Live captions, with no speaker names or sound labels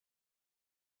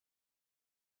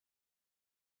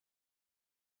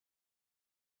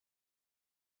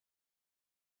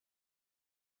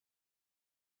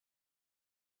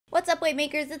What's up, weight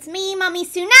makers? It's me, Mommy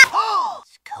Suna.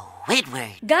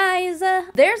 Squidward. Guys,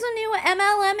 there's a new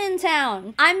MLM in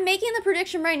town. I'm making the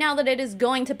prediction right now that it is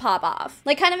going to pop off.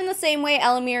 Like, kind of in the same way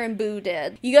Elamir and Boo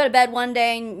did. You go to bed one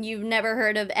day and you've never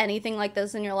heard of anything like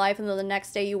this in your life, and then the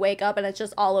next day you wake up and it's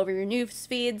just all over your news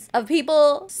feeds of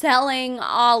people selling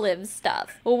olive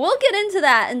stuff. Well, we'll get into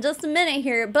that in just a minute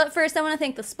here, but first I want to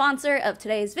thank the sponsor of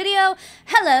today's video,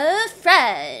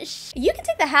 HelloFresh. You can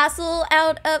take the hassle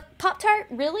out of Pop-Tart,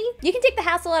 really? You can take the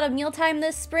hassle out of mealtime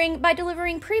this spring by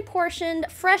delivering pre-portioned,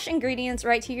 fresh ingredients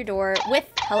right to your door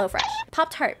with HelloFresh.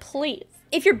 Pop-Tart, please.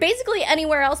 If you're basically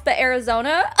anywhere else but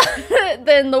Arizona,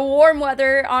 then the warm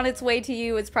weather on its way to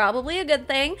you is probably a good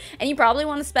thing, and you probably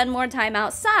want to spend more time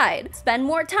outside. Spend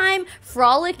more time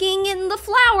frolicking in the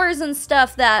flowers and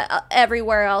stuff that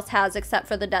everywhere else has except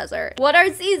for the desert. What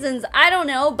are seasons? I don't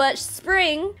know, but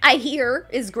spring, I hear,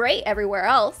 is great everywhere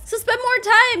else. So spend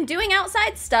more time doing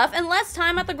outside stuff and less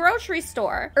time at the grocery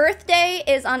store. Earth Day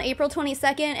is on April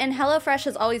 22nd, and HelloFresh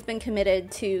has always been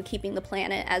committed to keeping the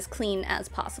planet as clean as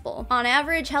possible. On average,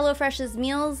 HelloFresh's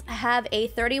meals have a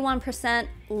 31%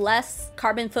 less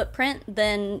carbon footprint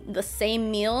than the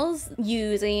same meals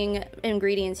using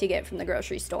ingredients you get from the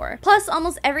grocery store. Plus,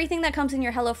 almost everything that comes in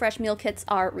your HelloFresh meal kits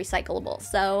are recyclable,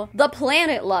 so the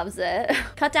planet loves it.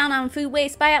 Cut down on food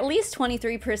waste by at least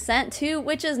 23% too,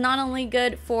 which is not only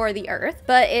good for the earth,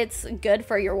 but it's good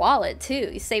for your wallet too.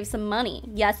 You save some money.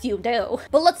 Yes, you do.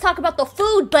 But let's talk about the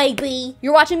food, baby!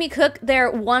 You're watching me cook their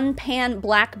one-pan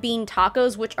black bean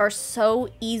tacos, which are so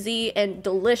easy and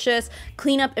delicious.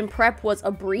 Cleanup and prep was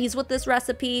a breeze with this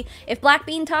recipe. If black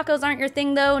bean tacos aren't your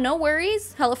thing though, no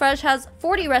worries. HelloFresh has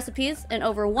 40 recipes and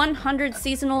over 100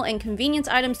 seasonal and convenience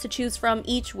items to choose from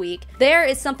each week. There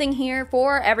is something here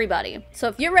for everybody. So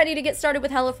if you're ready to get started with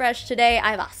HelloFresh today,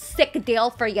 I have a sick deal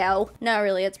for you. No,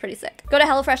 really, it's pretty sick. Go to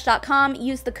HelloFresh.com,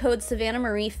 use the code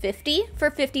SavannahMarie50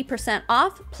 for 50%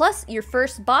 off, plus your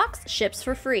first box ships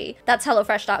for free. That's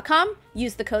HelloFresh.com.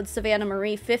 Use the code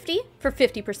SavannahMarie50 for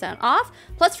 50% off,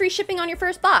 plus free shipping on your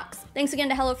first box. Thanks again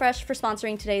to HelloFresh for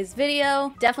sponsoring today's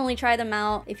video. Definitely try them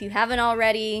out. If you haven't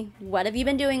already, what have you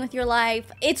been doing with your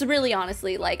life? It's really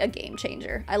honestly like a game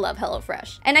changer. I love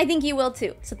HelloFresh, and I think you will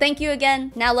too. So thank you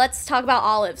again. Now let's talk about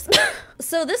olives.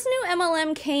 So this new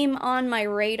MLM came on my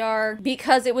radar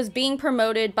because it was being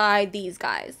promoted by these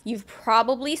guys. You've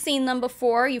probably seen them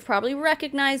before. You've probably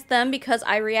recognized them because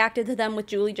I reacted to them with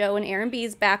Julie Joe and Aaron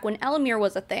B's back when Elamir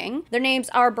was a thing. Their names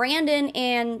are Brandon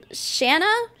and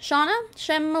Shauna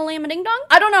Ding Dong.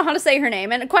 I don't know how to say her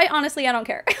name, and quite honestly, I don't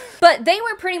care. But they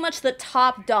were pretty much the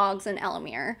top dogs in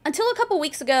Elamir. Until a couple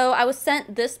weeks ago, I was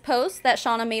sent this post that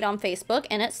Shauna made on Facebook,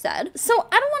 and it said, so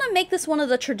I don't want to make this one of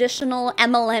the traditional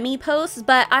MLM-y posts,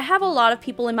 but I have a lot of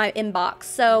people in my inbox,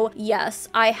 so yes,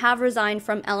 I have resigned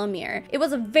from Elamir. It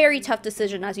was a very tough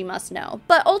decision, as you must know,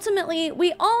 but ultimately,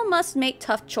 we all must make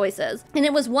tough choices, and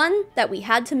it was one that we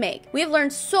had to make. We have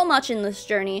learned so much in this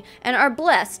journey, and are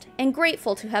blessed and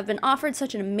grateful to have been offered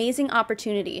such an amazing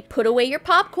opportunity. Put away your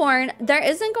popcorn. There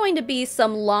isn't going to be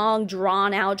some long,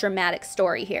 drawn-out, dramatic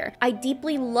story here. I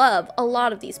deeply love a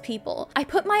lot of these people. I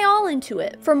put my all into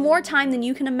it for more time than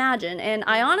you can imagine, and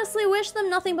I honestly wish them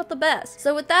nothing but the best.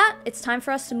 So with that, it's time for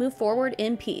us to move forward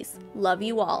in peace. Love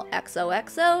you all.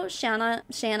 XOXO, Shanna,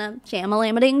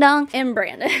 Shamalama Dong, and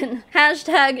Brandon.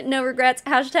 Hashtag no regrets,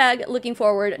 hashtag looking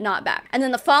forward, not back. And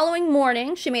then the following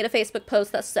morning, she made a Facebook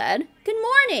post that said, good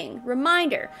morning.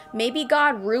 Reminder, maybe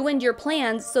God ruined your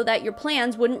plans so that your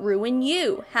plans wouldn't ruin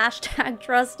you. Hashtag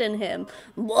trust in him.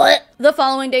 What? The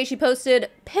following day she posted,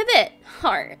 pivot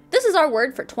heart. This is our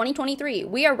word for 2023.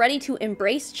 We are ready to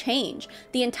embrace change.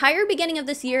 The entire beginning of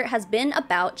this year has been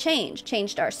about change.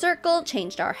 Changed our circle,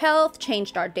 changed our health,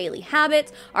 changed our daily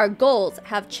habits. Our goals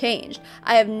have changed.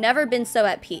 I have never been so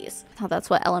at peace. I thought that's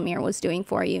what Elamir was doing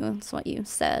for you. That's what you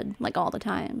said like all the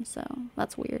time, so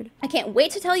that's weird. I can't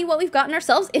wait to tell you what we've gotten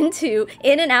ourselves into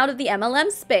in and out of the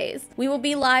MLM space. We will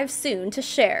be live soon to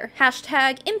share.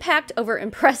 Hashtag impact over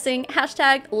impressing.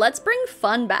 Hashtag let's bring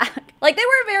fun back. Like, they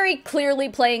were very clearly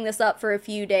playing this up for a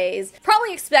few days,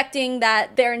 probably expecting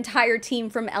that their entire team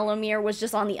from Elamir was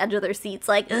just on the edge of their seats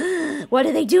like, what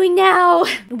are they doing now?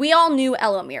 We all knew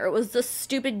Elamir. It was the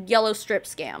stupid yellow strip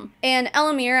scam. And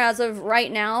Elamir, as of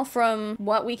right now, from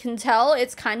what we can tell,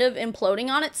 it's kind of imploding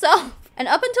on itself. And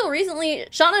up until recently,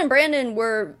 Shauna and Brandon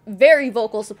were very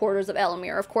vocal supporters of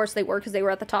Elamir. Of course they were, because they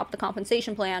were at the top of the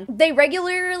compensation plan. They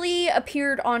regularly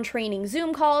appeared on training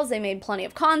Zoom calls. They made plenty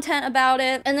of content about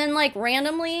it. And then like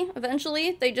randomly,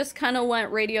 eventually, they just kind of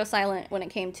went radio silent when it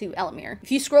came to Elamir.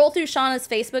 If you scroll through Shauna's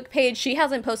Facebook page, she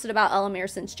hasn't posted about Elamir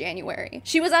since January.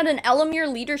 She was at an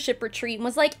Elamir leadership retreat and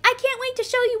was like, I can't wait to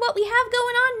show you what we have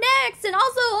going on next. And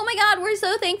also, oh my God, we're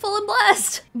so thankful and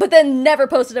blessed. But then never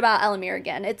posted about Elamir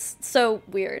again. It's so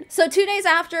weird. So 2 days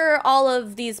after all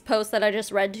of these posts that I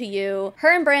just read to you,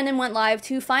 her and Brandon went live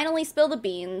to finally spill the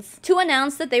beans, to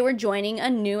announce that they were joining a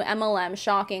new MLM.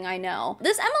 Shocking, I know.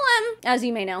 This MLM, as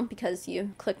you may know because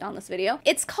you clicked on this video,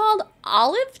 it's called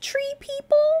Olive Tree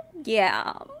People?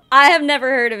 Yeah. I have never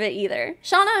heard of it either.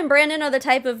 Shauna and Brandon are the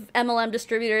type of MLM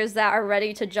distributors that are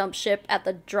ready to jump ship at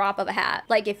the drop of a hat.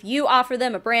 Like, if you offer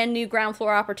them a brand new ground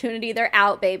floor opportunity, they're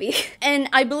out, baby. And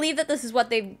I believe that this is what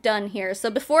they've done here. So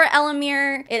before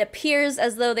Elamir, it appears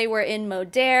as though they were in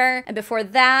Modere. And before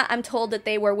that, I'm told that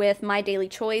they were with My Daily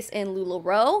Choice and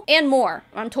LuLaRoe and more.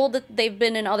 I'm told that they've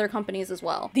been in other companies as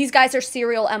well. These guys are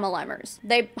serial MLMers.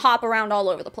 They hop around all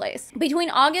over the place. Between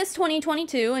August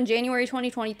 2022 and January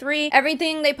 2023,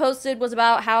 everything they posted was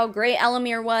about how great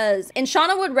Elamir was. And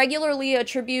Shauna would regularly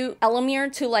attribute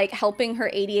Elamir to like helping her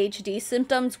ADHD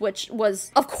symptoms, which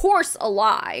was of course a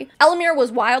lie. Elamir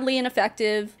was wildly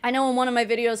ineffective. I know in one of my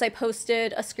videos I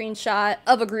posted a screenshot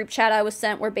of a group chat I was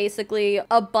sent where basically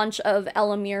a bunch of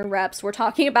Elamir reps were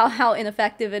talking about how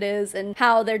ineffective it is and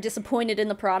how they're disappointed in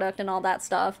the product and all that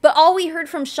stuff. But all we heard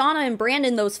from Shauna and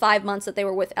Brandon those 5 months that they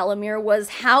were with Elamir was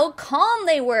how calm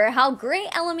they were, how great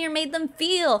Elamir made them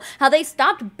feel, how they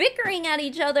stopped bickering at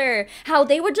each other, how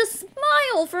they would just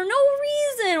smile for no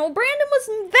reason. Well, Brandon was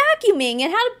vacuuming and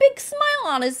had a big smile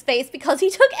on his face because he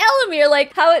took Elamir,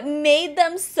 like how it made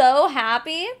them so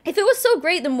happy. If it was so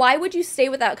great, then why would you stay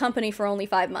with that company for only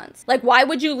 5 months? Like, why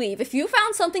would you leave? If you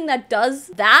found something that does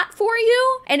that for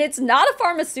you and it's not a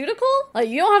pharmaceutical, like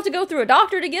you don't have to go through a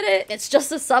doctor to get it, it's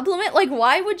just a supplement, like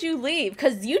why would you leave?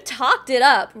 Because you talked it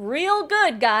up real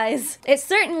good, guys. It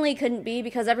certainly couldn't be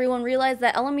because everyone realized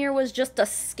that Elamir was just a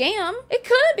scam. It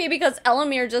couldn't be because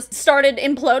Elamir just started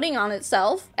imploding on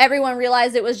itself. Everyone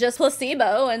realized it was just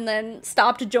placebo and then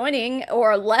stopped joining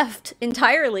or left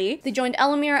entirely. They joined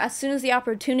Elamir as soon as the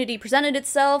opportunity presented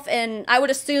itself, and I would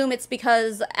assume it's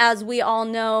because, as we all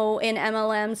know in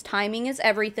MLMs, timing is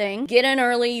everything. Get in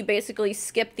early, you basically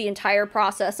skip the entire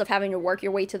process of having to work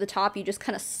your way to the top. You just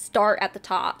kind of start at the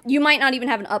top. You might not even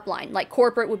have an upline. Like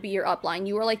corporate would be your upline.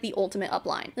 You are like the ultimate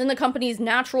upline. Then the company's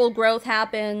natural growth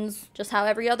happens, just how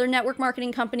every other network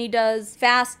marketing company does.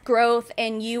 Fast growth,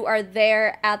 and you are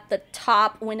there at the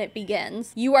top when it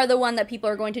begins. You are the one that people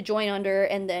are going to join under,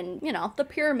 and then, you know, the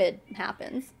pyramid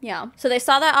happens. Yeah. So they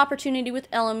saw that opportunity with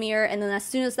Elamir, and then as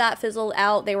soon as that fizzled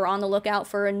out, they were on the lookout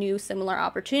for a new similar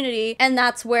opportunity, and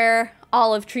that's where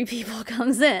Olive Tree People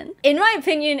comes in. In my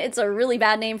opinion, it's a really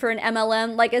bad name for an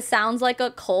MLM. Like, it sounds like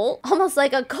a cult, almost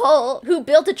like a cult who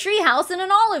built a tree house in an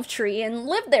olive tree and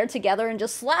lived there together and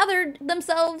just slathered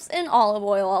themselves in olive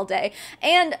oil all day.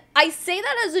 And I say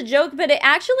that as a joke, but it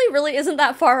actually really isn't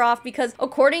that far off because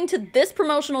according to this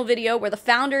promotional video where the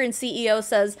founder and CEO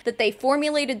says that they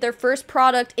formulated their first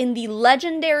product in the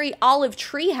legendary olive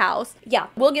tree house. Yeah,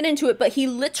 we'll get into it, but he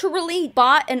literally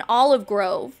bought an olive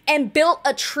grove and built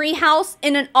a tree house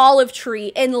in an olive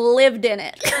tree and lived in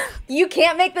it. You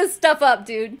can't make this stuff up,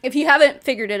 dude. If you haven't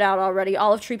figured it out already,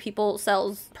 Olive Tree People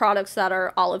sells products that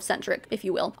are olive-centric, if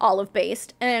you will,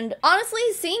 olive-based. And honestly,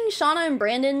 seeing Shauna and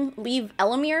Brandon leave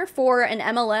Elamir for an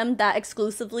MLM that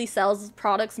exclusively sells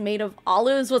products made of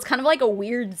olives was kind of like a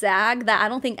weird zag that I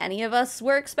don't think any of us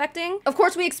were expecting. Of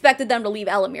course, we expected them to leave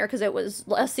Elamir because it was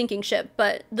a sinking ship,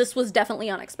 but this was definitely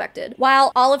unexpected.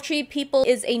 While Olive Tree People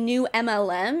is a new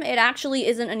MLM, it actually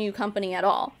isn't a new company at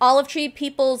all. Olive Tree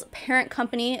People's parent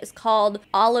company is called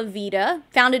Olivita,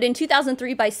 founded in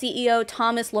 2003 by CEO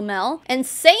Thomas Lamel, and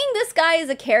saying this guy is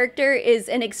a character is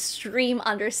an extreme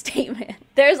understatement.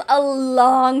 There's a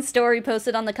long story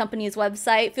posted on the company's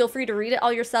website. Feel free to read it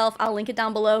all yourself. I'll link it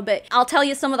down below, but I'll tell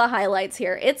you some of the highlights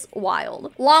here. It's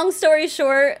wild. Long story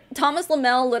short, Thomas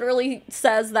Lamel literally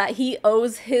says that he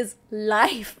owes his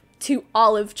life to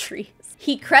olive trees.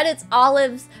 He credits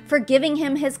olives for giving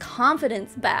him his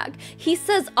confidence back. He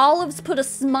says olives put a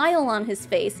smile on his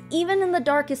face, even in the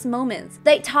darkest moments.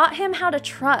 They taught him how to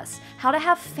trust, how to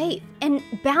have faith, and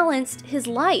balanced his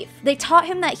life. They taught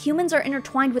him that humans are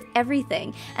intertwined with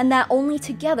everything, and that only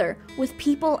together, with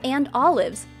people and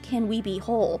olives, can we be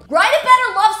whole? Write a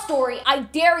better love story. I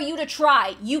dare you to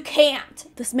try. You can't.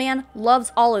 This man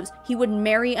loves olives. He would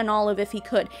marry an olive if he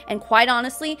could. And quite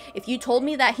honestly, if you told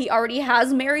me that he already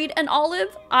has married an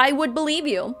olive, I would believe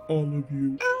you. All of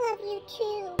you. I love you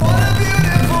too.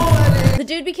 The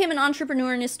dude became an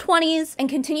entrepreneur in his 20s and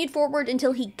continued forward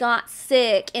until he got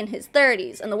sick in his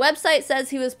 30s. And the website says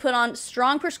he was put on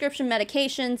strong prescription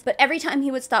medications, but every time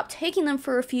he would stop taking them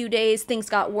for a few days, things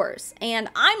got worse. And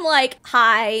I'm like,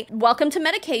 hi, welcome to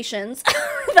medications.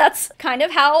 That's kind of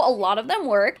how a lot of them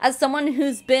work. As someone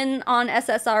who's been on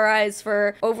SSRIs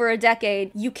for over a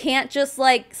decade, you can't just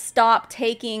like stop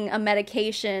taking a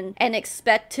medication and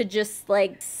expect to just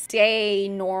like stay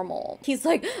normal. He's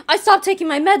like, I stopped taking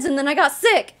my meds and then I got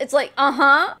sick. It's like,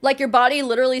 like your body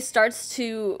literally starts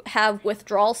to have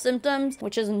withdrawal symptoms,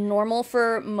 which is normal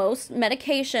for most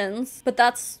medications, but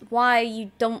that's why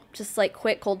you don't just like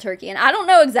quit cold turkey. And I don't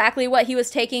know exactly what he was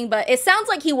taking, but it sounds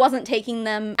like he wasn't taking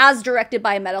them as directed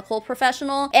by a medical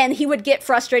professional, and he would get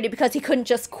frustrated because he couldn't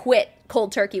just quit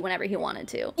cold turkey whenever he wanted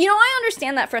to. You know, I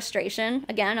understand that frustration.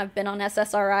 Again, I've been on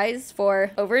SSRIs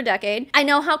for over a decade. I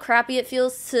know how crappy it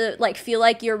feels to like feel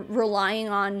like you're relying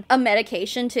on a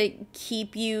medication to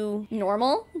keep you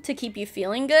normal, to keep you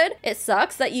feeling good. It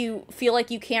sucks that you feel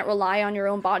like you can't rely on your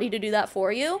own body to do that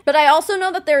for you. But I also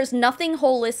know that there is nothing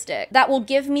holistic that will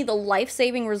give me the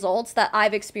life-saving results that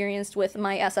I've experienced with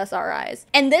my SSRIs.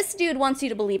 And this dude wants you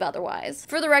to believe otherwise.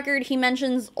 For the record, he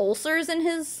mentions ulcers in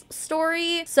his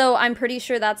story, so I'm pretty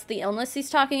sure that's the illness he's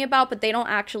talking about, but they don't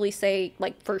actually say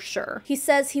like for sure. He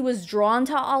says he was drawn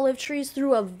to olive trees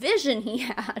through a vision he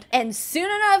had, and soon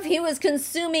enough he was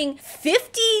consuming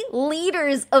 50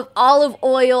 liters of olive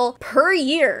oil per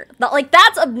year.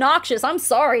 That's obnoxious, I'm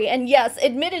sorry. And yes,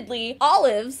 admittedly,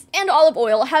 olives and olive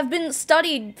oil have been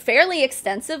studied fairly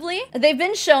extensively. They've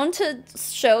been shown to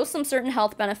show some certain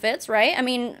health benefits, right? I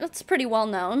mean, that's pretty well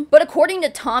known. But according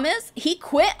to Thomas, he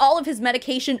quit all of his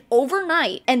medication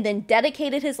overnight and then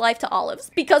dedicated his life to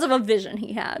olives because of a vision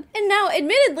he had. And now,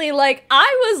 admittedly, like,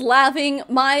 I was laughing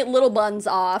my little buns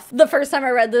off the first time I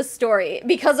read this story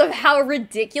because of how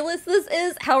ridiculous this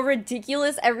is, how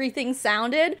ridiculous everything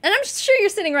sounded. And I'm sure you're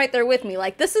sitting right there with me,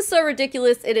 like, this is so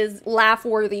ridiculous, it is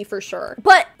laugh-worthy for sure.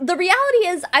 But the reality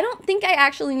is, I don't think I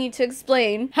actually need to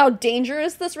explain how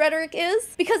dangerous this rhetoric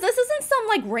is, because this isn't some,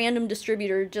 like, random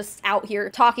distributor just out here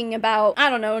talking about, I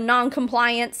don't know,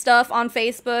 non-compliant stuff on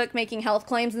Facebook, making health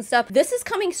claims and stuff. This is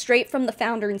coming straight from the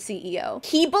founder and CEO.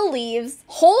 He believes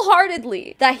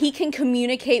wholeheartedly that he can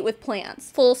communicate with plants,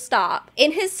 full stop.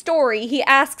 In his story, he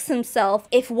asks himself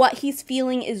if what he's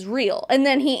feeling is real, and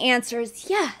then he answers,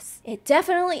 yes. It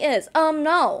definitely is.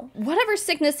 No. Whatever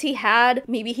sickness he had,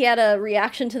 maybe he had a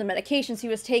reaction to the medications he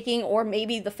was taking, or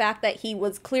maybe the fact that he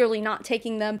was clearly not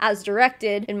taking them as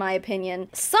directed, in my opinion.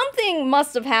 Something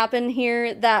must have happened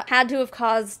here that had to have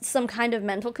caused some kind of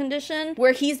mental condition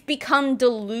where he's become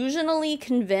delusionally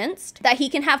convinced that he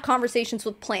can have conversations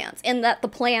with plants and that the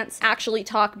plants actually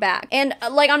talk back. And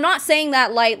like, I'm not saying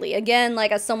that lightly. Again,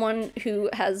 like, as someone who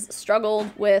has struggled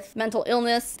with mental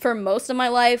illness for most of my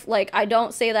life, like, I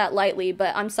don't say that lightly,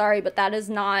 but I'm sorry, but that is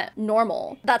not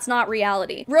normal. That's not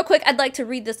reality. Real quick, I'd like to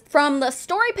read this from the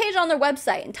story page on their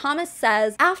website. And Thomas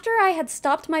says, after I had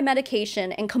stopped my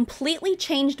medication and completely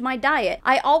changed my diet,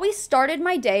 I always started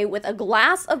my day with a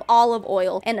glass of olive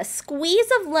oil and a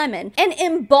squeeze of lemon and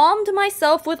embalmed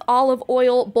myself with olive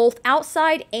oil both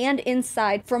outside and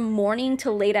inside from morning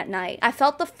to late at night. I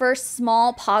felt the first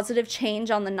small positive change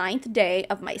on the 9th day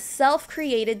of my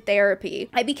self-created therapy.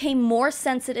 I became more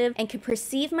sensitive and could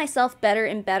perceive myself better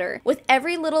and better. With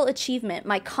every little achievement,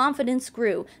 my confidence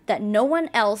grew that no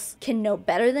one else can know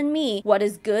better than me what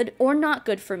is good or not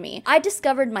good for me. I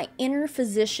discovered my inner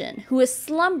physician who is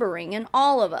slumbering in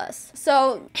all of us.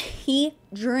 So he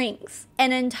drinks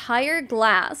an entire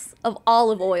glass of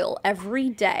olive oil every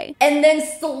day and then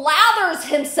slathers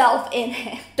himself in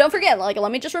it. Don't forget, like,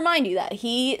 let me just remind you that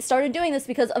he started doing this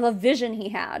because of a vision he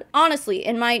had. Honestly,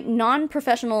 in my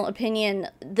non-professional opinion,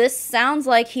 this sounds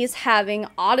like he's having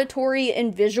auditory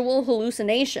and visual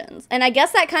hallucinations. And I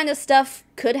guess that kind of stuff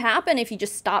could happen if you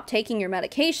just stop taking your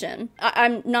medication.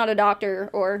 I'm not a doctor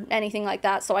or anything like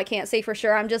that, so I can't say for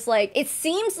sure. I'm just like, it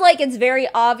seems like it's very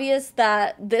obvious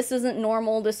that this isn't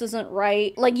normal, this isn't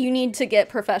right. Like, you need to get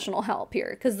professional help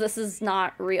here, because this is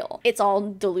not real. It's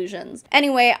all delusions.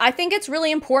 Anyway, I think it's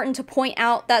really important to point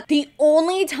out that the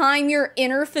only time your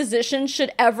inner physician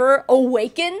should ever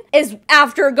awaken is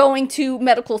after going to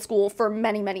medical school for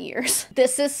many, many years.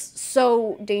 This is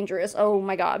so dangerous. Oh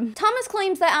my God. Thomas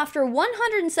claims that after 100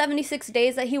 376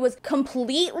 days that he was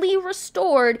completely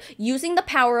restored using the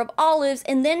power of olives,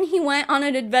 and then he went on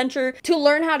an adventure to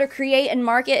learn how to create and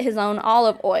market his own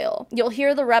olive oil. You'll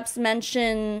hear the reps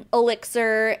mention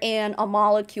elixir and a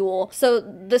molecule, so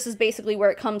this is basically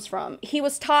where it comes from. He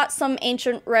was taught some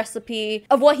ancient recipe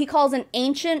of what he calls an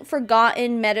ancient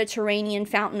forgotten Mediterranean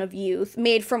fountain of youth,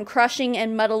 made from crushing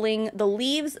and muddling the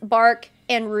leaves, bark,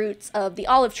 and roots of the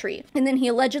olive tree. And then he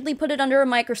allegedly put it under a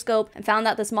microscope and found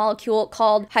that this molecule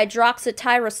called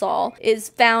hydroxytyrosol is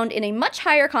found in a much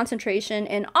higher concentration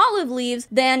in olive leaves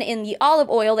than in the olive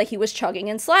oil that he was chugging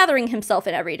and slathering himself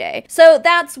in every day. So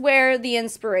that's where the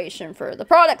inspiration for the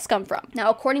products come from. Now,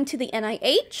 according to the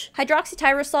NIH,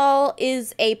 hydroxytyrosol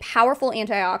is a powerful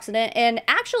antioxidant, and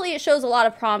actually it shows a lot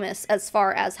of promise as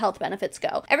far as health benefits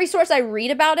go. Every source I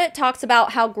read about it talks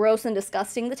about how gross and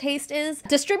disgusting the taste is.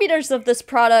 Distributors of this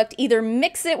product either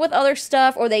mix it with other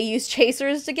stuff or they use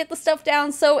chasers to get the stuff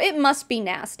down, so it must be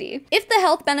nasty. If the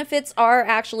health benefits are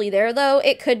actually there though,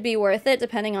 it could be worth it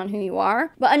depending on who you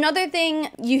are. But another thing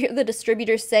you hear the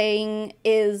distributors saying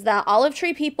is that Olive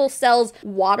Tree People sells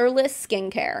waterless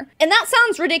skincare. And that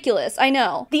sounds ridiculous, I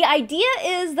know. The idea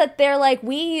is that they're like,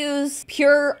 we use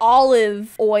pure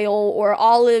olive oil or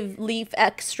olive leaf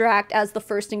extract as the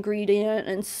first ingredient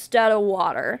instead of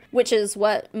water, which is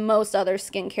what most other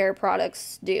skincare products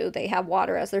do. They have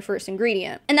water as their first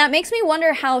ingredient. And that makes me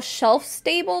wonder how shelf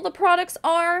stable the products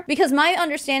are, because my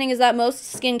understanding is that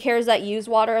most skincares that use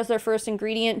water as their first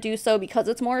ingredient do so because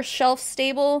it's more shelf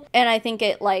stable, and I think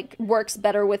it like works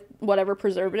better with whatever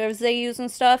preservatives they use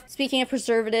and stuff. Speaking of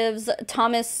preservatives,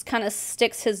 Thomas kind of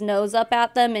sticks his nose up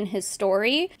at them in his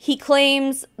story. He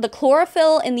claims the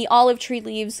chlorophyll in the olive tree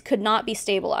leaves could not be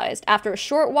stabilized. After a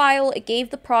short while, it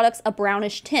gave the products a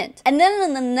brownish tint. And then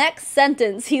in the next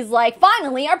sentence, he's like,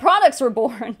 finally, our products were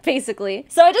born, basically.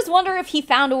 So I just wonder if he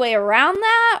found a way around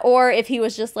that, or if he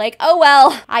was just like, oh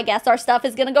well, I guess our stuff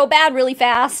is gonna go bad really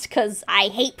fast because I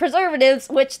hate preservatives,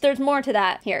 which there's more to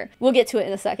that here. We'll get to it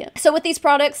in a second. So with these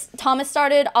products, Thomas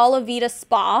started Olivita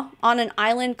Spa on an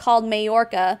island called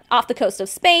Majorca off the coast of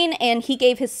Spain, and he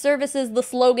gave his services the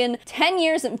slogan 10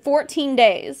 years and 14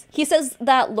 days. He says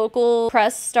that local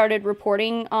press started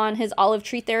reporting on his olive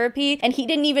tree therapy, and he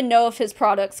didn't even know if his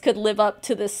products could live up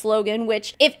to this slogan,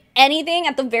 which, if anything,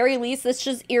 at the very least, it's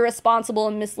just irresponsible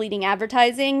and misleading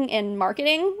advertising and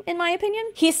marketing, in my opinion.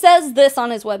 He says this on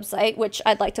his website, which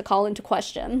I'd like to call into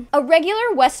question. A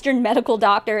regular Western medical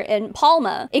doctor in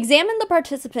Palma examined the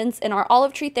participants in our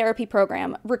olive tree therapy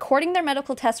program, recording their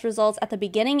medical test results at the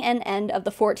beginning and end of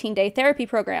the 14-day therapy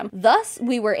program. Thus,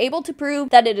 we were able to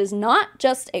prove that it is not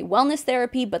just a wellness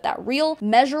therapy, but that real,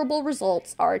 measurable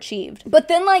results are achieved. But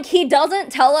then, like, he doesn't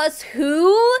tell us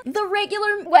who the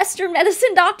regular Western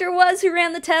medicine doctor was who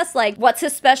ran the test. Like, what's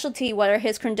his specialty? What are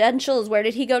his credentials? Where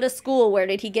did he go to school? Where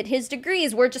did he get his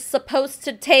degrees? We're just supposed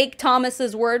to take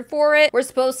Thomas's word for it. We're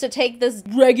supposed to take this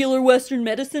regular Western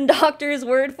medicine doctor's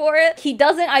word for it. He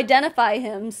doesn't identify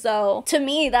him, so to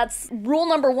me, that's rule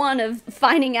number one of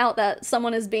finding out that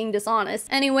someone is being dishonest.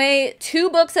 Anyway, 2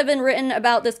 books have been written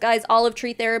about this guy's olive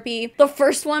tree therapy. The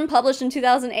first one, published in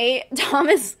 2008,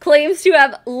 Thomas claims to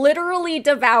have literally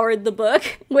devoured the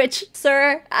book, which,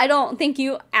 sir, I don't think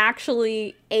you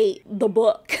actually ate the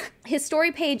book. His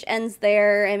story page ends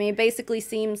there. I mean, it basically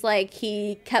seems like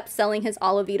he kept selling his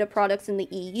Olivita products in the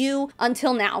EU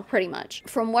until now, pretty much.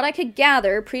 From what I could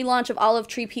gather, pre-launch of Olive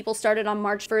Tree People started on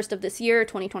March 1st of this year,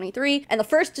 2023, and the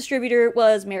first distributor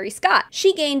was Mary Scott.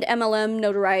 She gained MLM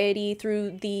notoriety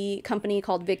through the company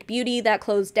called Vic Beauty that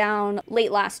closed down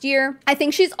late last year. I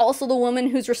think she's also the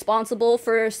woman who's responsible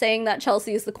for saying that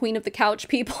Chelsea is the queen of the couch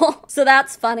people, so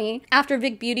that's funny. After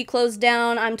Vic Beauty closed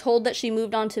down, I'm told that she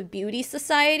moved on to Beauty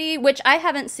Society, which I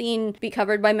haven't seen be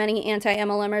covered by many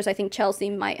anti-MLMers. I think Chelsea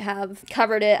might have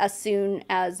covered it as soon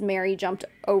as Mary jumped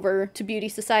over to Beauty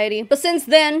Society. But since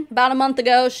then, about a month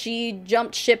ago, she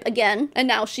jumped ship again, and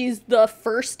now she's the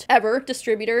first ever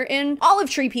distributor in Olive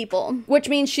Tree People, which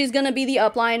means she's gonna be the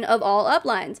upline of all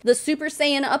uplines. The Super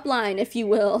Saiyan upline, if you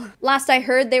will. Last I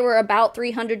heard, they were about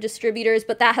 300 distributors,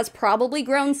 but that has probably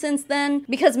grown since then,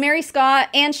 because Mary Scott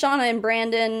and Shauna and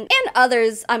Brandon, and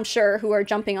others, I'm sure, who are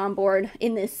jumping on board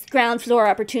in this ground floor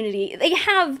opportunity, they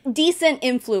have decent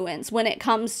influence when it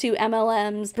comes to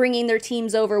MLMs, bringing their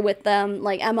teams over with them.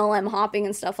 like MLM hopping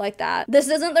and stuff like that. This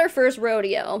isn't their first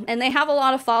rodeo, and they have a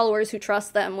lot of followers who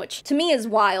trust them, which to me is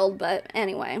wild, but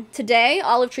anyway. Today,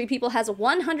 Olive Tree People has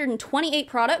 128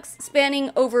 products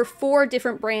spanning over 4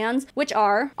 different brands, which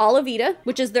are Olivita,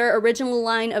 which is their original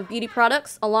line of beauty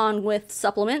products along with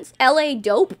supplements, LA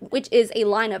Dope, which is a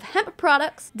line of hemp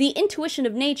products, The Intuition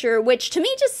of Nature, which to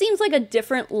me just seems like a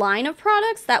different line of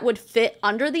products that would fit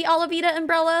under the Olivita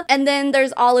umbrella, and then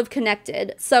there's Olive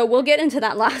Connected. So we'll get into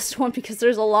that last one because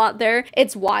there's a lot there.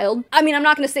 It's wild. I mean, I'm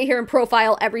not going to sit here and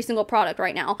profile every single product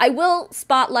right now. I will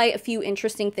spotlight a few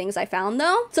interesting things I found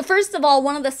though. So first of all,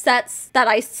 one of the sets that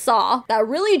I saw that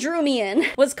really drew me in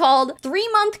was called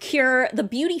 3-Month Cure, the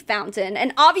Beauty Fountain.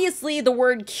 And obviously the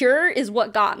word cure is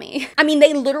what got me. I mean,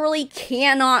 they literally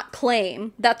cannot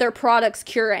claim that their products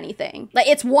cure anything. Like,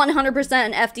 it's 100%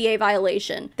 an FDA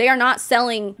violation. They are not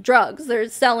selling drugs. They're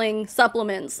selling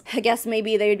supplements. I guess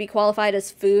maybe they would be qualified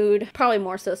as food. Probably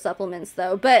more so supplements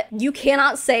though. But you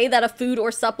cannot say that a food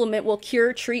or supplement will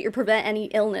cure, treat, or prevent any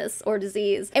illness or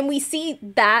disease. And we see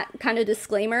that kind of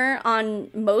disclaimer on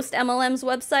most MLMs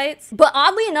websites. But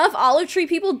oddly enough, Olive Tree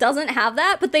People doesn't have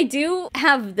that, but they do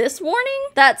have this warning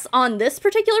that's on this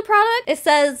particular product. It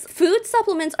says, food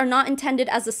supplements are not intended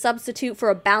as a substitute for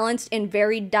a balanced and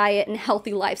varied diet and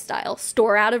healthy lifestyle.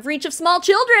 Store out of reach of small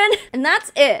children. And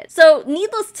that's it. So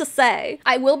needless to say,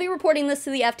 I will be reporting this to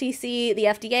the FTC, the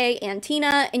FDA, and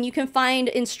TINA, and you can find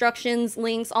instructions,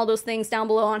 links, all those things down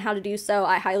below on how to do so.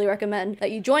 I highly recommend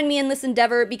that you join me in this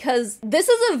endeavor because this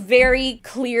is a very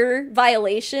clear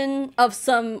violation of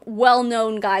some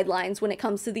well-known guidelines when it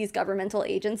comes to these governmental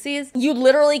agencies. You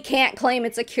literally can't claim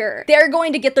it's a cure. They're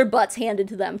going to get their butts handed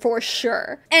to them for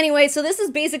sure. Anyway, so this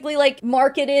is basically like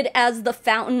marketed as the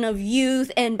fountain of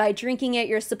youth, and by drinking it,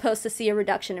 you're supposed to see a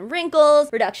reduction in wrinkles,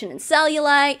 reduction in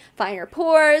cellulite, finer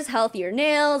pores, healthier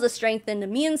nails, a strengthened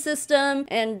immune system,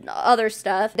 and other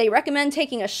stuff. They recommend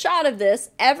taking a shot of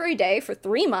this every day for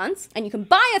 3 months, and you can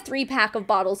buy a 3-pack of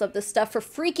bottles of this stuff for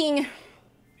freaking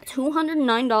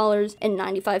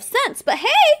 $209.95. But hey,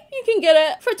 you can get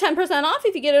it for 10% off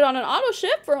if you get it on an auto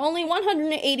ship for only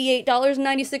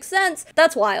 $188.96.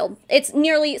 That's wild. It's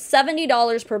nearly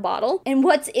 $70 per bottle. And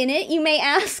what's in it, you may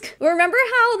ask? Remember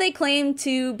how they claim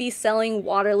to be selling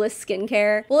waterless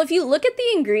skincare? Well, if you look at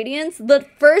the ingredients, the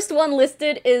first one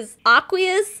listed is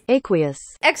aqueous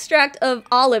extract of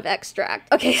olive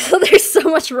extract. Okay, so there's so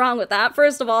much wrong with that.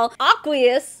 First of all,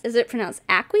 aqueous, is it pronounced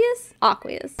aqueous?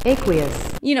 Aqueous.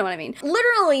 You know what I mean.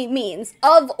 Literally means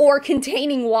of or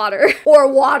containing water or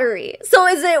watery. So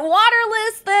is it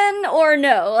waterless then or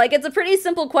no? Like, it's a pretty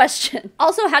simple question.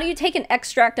 Also, how do you take an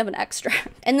extract of an extract?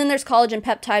 And then there's collagen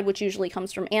peptide, which usually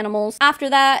comes from animals.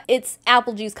 After that, it's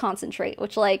apple juice concentrate,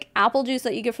 which like apple juice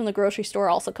that you get from the grocery store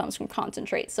also comes from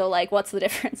concentrate. So like, what's the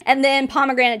difference? And then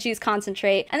pomegranate juice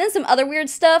concentrate, and then some other weird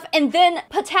stuff. And then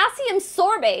potassium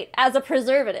sorbate as a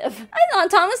preservative. I thought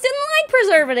Thomas didn't like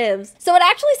preservatives. So it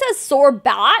actually says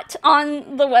sorbate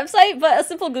on the website, but a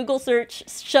simple Google search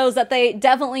shows that they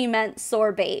definitely meant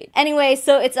sorbate. Anyway,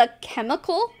 so it's a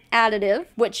chemical additive,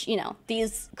 which, you know,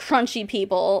 these crunchy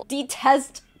people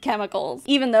detest chemicals,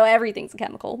 even though everything's a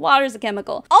chemical. Water's a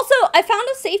chemical. Also, I found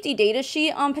a safety data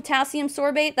sheet on potassium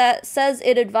sorbate that says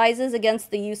it advises against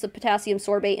the use of potassium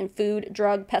sorbate in food,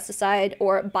 drug, pesticide,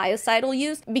 or biocidal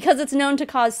use because it's known to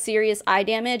cause serious eye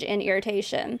damage and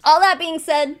irritation. All that being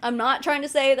said, I'm not trying to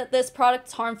say that this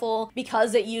product's harmful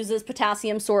because it uses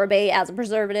potassium sorbate as a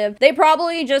preservative. They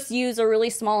probably just use a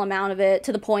really small amount of it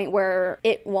to the point where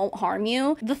it won't harm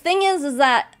you. The thing is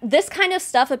that this kind of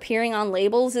stuff appearing on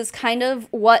labels is kind of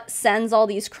what sends all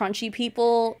these crunchy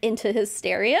people into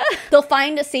hysteria. They'll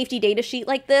find a safety data sheet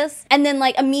like this and then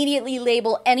like immediately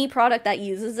label any product that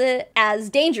uses it as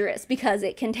dangerous because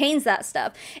it contains that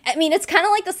stuff. I mean, it's kind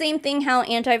of like the same thing how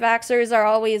anti-vaxxers are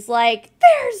always like,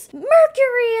 there's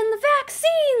mercury in the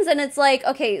vaccines, and it's like,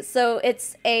 okay, so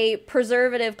it's a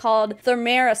preservative called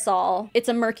thimerosal. It's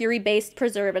a mercury-based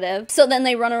preservative. So then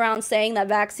they run around saying that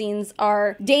vaccines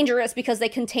are dangerous because they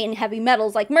contain heavy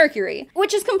metals like mercury,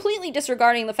 which is completely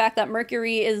disregarding the fact that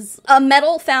mercury is a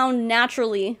metal found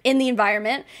naturally in the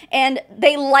environment, and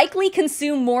they likely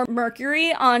consume more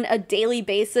mercury on a daily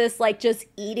basis, like just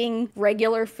eating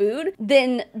regular food,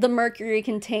 than the mercury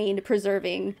contained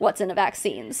preserving what's in a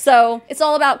vaccine. So it's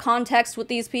all about context with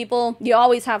these people. You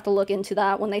always have to look into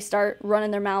that when they start running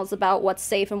their mouths about what's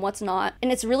safe and what's not.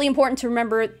 And it's really important to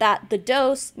remember that the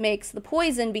dose makes the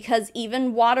poison, because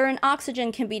even water and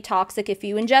oxygen can be toxic if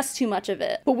you ingest too much of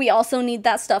it. But we also need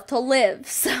that stuff to live.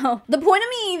 So the point of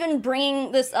me even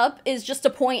bringing this up is just to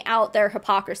point out their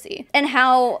hypocrisy and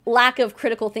how lack of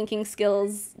critical thinking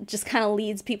skills just kind of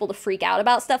leads people to freak out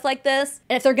about stuff like this.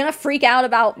 And if they're gonna freak out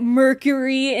about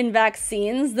mercury in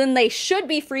vaccines, then they should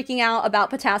be freaking out about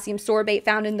potassium sorbate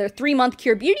found in their 3-month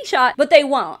cure beauty shot, but they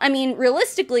won't. I mean,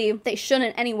 realistically, they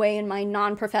shouldn't anyway, in my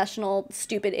non-professional,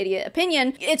 stupid idiot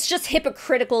opinion. It's just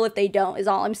hypocritical if they don't, is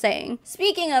all I'm saying.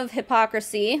 Speaking of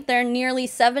hypocrisy, their nearly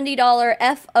 $70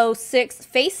 FO6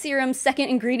 face serum's second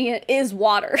ingredient is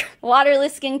water.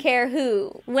 Waterless skincare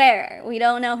who? Where? We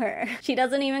don't know her. She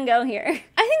doesn't even go here.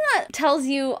 I think that tells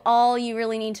you all you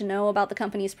really need to know about the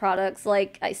company's products.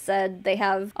 Like I said, they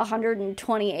have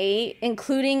 128,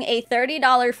 including a $30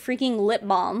 freaking lip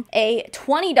balm, a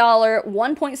 $20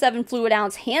 1.7 fluid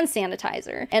ounce hand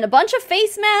sanitizer, and a bunch of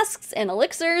face masks and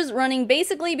elixirs running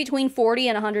basically between $40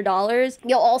 and $100.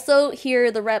 You'll also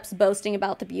hear the reps boasting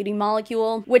about the beauty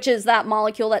molecule, which is that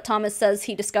molecule that Thomas says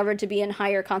he discovered to be in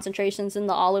higher concentrations in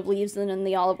the olive leaves than in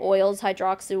the olive oils,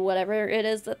 hydroxy, whatever it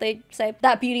is that they say.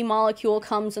 That beauty molecule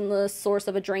comes in the source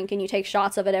of a drink and you take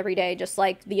shots of it every day, just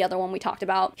like the other one we talked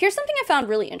about. Here's something I found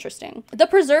really interesting. The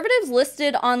preservatives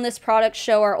listed on this product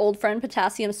show our old friend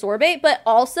potassium sorbate, but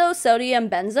also sodium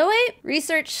benzoate.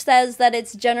 Research says that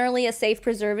it's generally a safe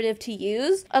preservative to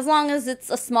use, as long as it's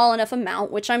a small enough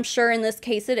amount, which I'm sure in this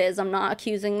case it is. I'm not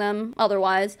accusing them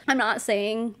otherwise. I'm not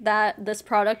saying that this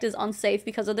product is unsafe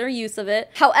because of their use of it.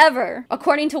 However,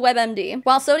 according to WebMD,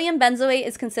 while sodium benzoate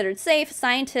is considered safe,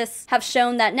 scientists have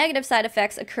shown that negative side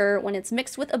effects occur when it's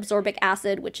mixed with absorbic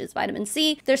acid, which is vitamin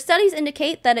C. Their studies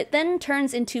indicate that it then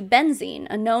turns into benzene,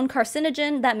 a known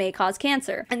carcinogen that may cause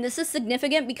cancer. And this is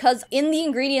significant because in the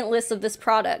ingredient list of this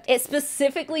product, it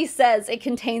specifically says it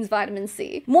contains vitamin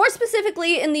C. More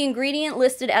specifically, in the ingredient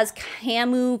listed as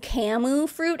camu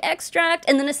fruit extract,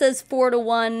 and then it says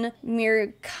 4:1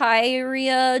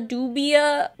 Myrcaria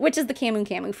dubia, which is the camu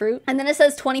fruit. And then it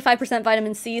says 25%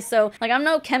 vitamin C, so like I'm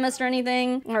no chemist or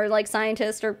anything, or like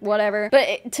scientist or whatever,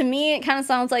 but to me it kind of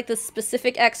sounds like the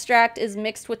specific extract is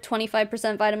mixed with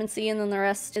 25% vitamin C and then the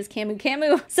rest is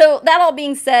camu. So that all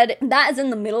being said, that is in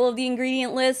the middle of the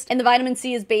ingredient list, and the vitamin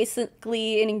C is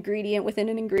basically an ingredient within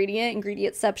an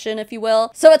ingredientception, if you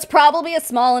will. So it's probably a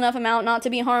small enough amount not to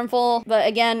be harmful, but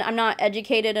again, I'm not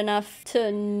educated enough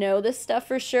to know this stuff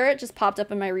for sure. It just popped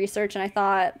up in my research and I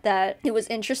thought that it was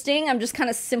interesting. I'm just kind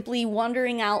of simply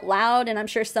wondering out loud, and I'm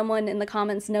sure someone in the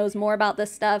comments knows more about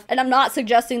this stuff, and I'm not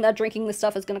suggesting that drinking this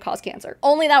stuff is going to cause cancer.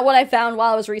 Only that what I found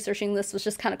while I was researching this was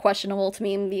just kind of questionable to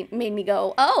me and made me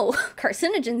go, oh,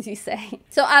 carcinogens you say?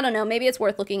 So I don't know, maybe it's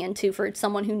worth looking into for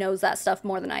someone who knows that stuff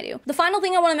more than I do. The final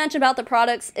thing I want to mention about the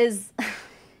products is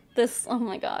this, oh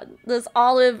my god, this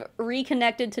olive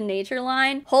reconnected to nature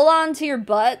line. Hold on to your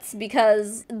butts,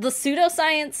 because the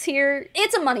pseudoscience here,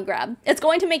 it's a money grab. It's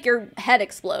going to make your head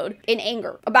explode in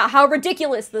anger about how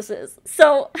ridiculous this is.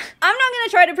 So I'm not gonna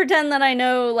try to pretend that I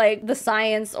know like the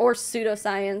science or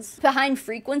pseudoscience behind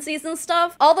frequencies and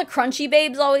stuff. All the crunchy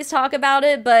babes always talk about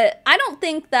it, but I don't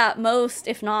think that most,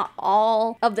 if not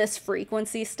all, of this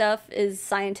frequency stuff is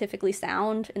scientifically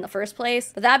sound in the first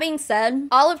place. But that being said,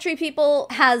 Olive Tree People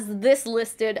has this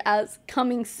listed as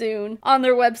coming soon on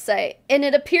their website, and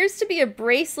it appears to be a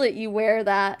bracelet you wear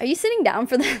that. Are you sitting down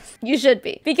for this? You should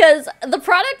be, because the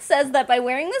product says that by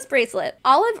wearing this bracelet,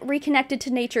 Olive Reconnected to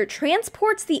Nature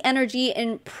transports the energy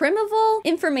and primeval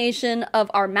information of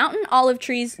our mountain olive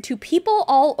trees to people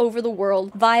all over the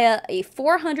world via a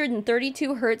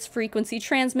 432 hertz frequency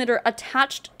transmitter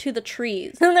attached to the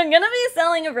trees. And they're gonna be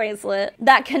selling a bracelet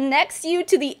that connects you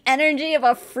to the energy of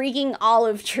a freaking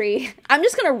olive tree. I'm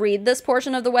just gonna read this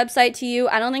portion of the website to you.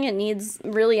 I don't think it needs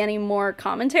really any more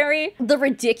commentary. The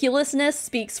ridiculousness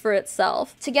speaks for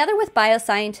itself. Together with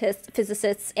bioscientists,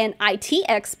 physicists, and IT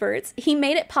experts, he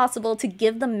made it possible to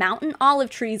give the mountain olive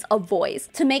trees a voice,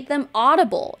 to make them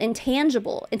audible and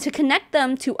tangible, and to connect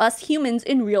them to us humans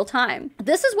in real time.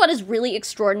 This is what is really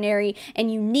extraordinary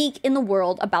and unique in the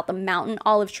world about the mountain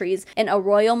olive trees in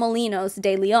Arroyo Molinos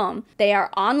de Leon. They are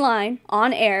online,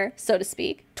 on air, so to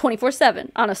speak,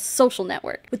 24/7 on a social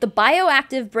network. With the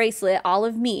bioactive bracelet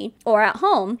Olive Me, or at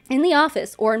home, in the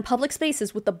office, or in public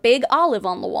spaces with the big olive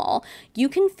on the wall, you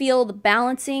can feel the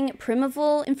balancing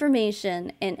primeval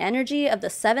information and energy of the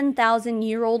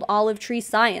 7,000-year-old olive tree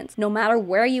science, no matter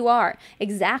where you are,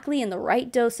 exactly in the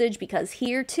right dosage, because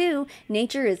here too,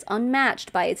 nature is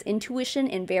unmatched by its intuition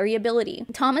and variability.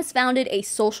 Thomas founded a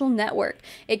social network.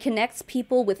 It connects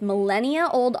people with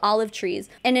millennia-old olive trees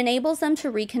and enables them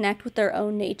to reconnect with their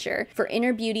own nature. nature for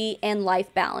inner beauty and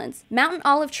life balance. Mountain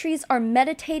olive trees are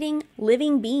meditating,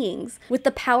 living beings with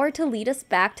the power to lead us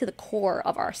back to the core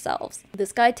of ourselves.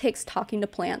 This guy takes talking to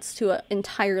plants to an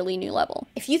entirely new level.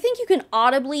 If you think you can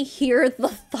audibly hear the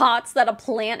thoughts that a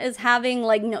plant is having,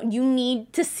 like, no, you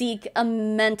need to seek a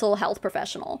mental health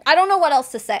professional. I don't know what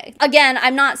else to say. Again,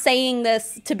 I'm not saying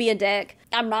this to be a dick.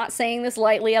 I'm not saying this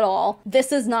lightly at all.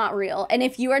 This is not real. And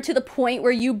if you are to the point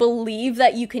where you believe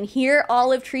that you can hear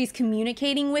olive trees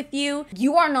communicating with you,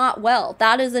 you are not well.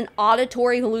 That is an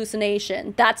auditory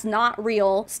hallucination. That's not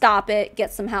real. Stop it.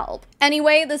 Get some help.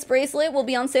 Anyway, this bracelet will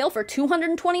be on sale for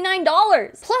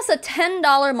 $229, plus a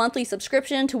 $10 monthly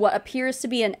subscription to what appears to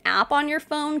be an app on your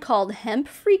phone called Hemp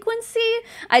Frequency.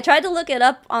 I tried to look it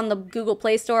up on the Google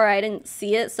Play Store. I didn't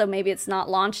see it, so maybe it's not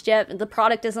launched yet. The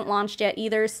product isn't launched yet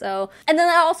either, so. And then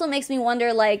that also makes me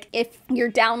wonder, like, if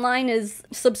your downline is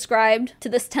subscribed to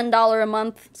this $10 a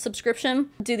month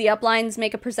subscription, do the uplines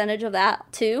make a percentage of that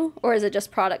too? Or is it just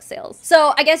product sales?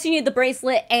 So I guess you need the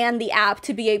bracelet and the app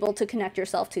to be able to connect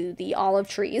yourself to the olive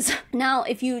trees. Now,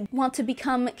 if you want to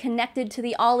become connected to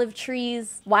the olive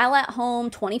trees while at home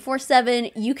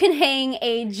 24/7, you can hang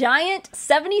a giant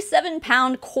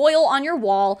 77-pound coil on your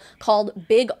wall called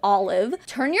Big Olive.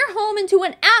 Turn your home into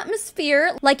an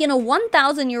atmosphere like in a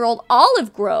 1,000-year-old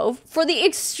olive grove for the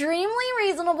extremely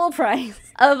reasonable price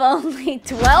of only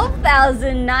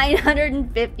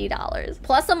 $12,950,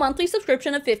 plus a monthly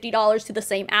subscription of $50 to the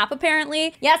same app,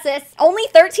 apparently. Yes, sis, only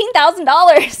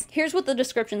 $13,000. Here's what the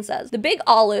description says. The Big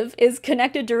Olive is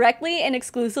connected directly and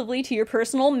exclusively to your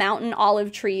personal mountain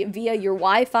olive tree via your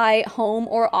Wi-Fi, home,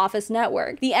 or office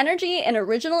network. The energy and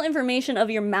original information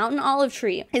of your mountain olive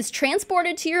tree is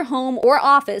transported to your home or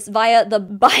office via the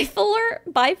bifilar,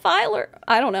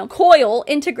 I don't know, coil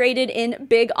integrated in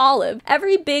Big Olive.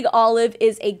 Every Big Olive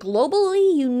is a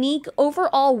globally unique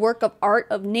overall work of art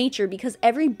of nature because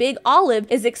every Big Olive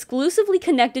is exclusively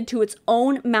connected to its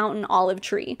own mountain olive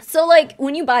tree. So, like,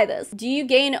 when you buy this, do you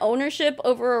gain ownership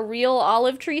over a real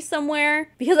olive tree somewhere?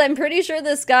 Because I'm pretty sure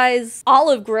this guy's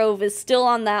olive grove is still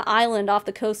on that island off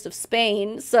the coast of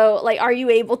Spain. So, like, are you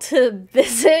able to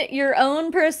visit your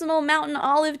own personal mountain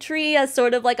olive tree as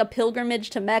sort of like a pilgrimage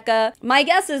to Mecca? My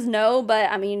guess is no,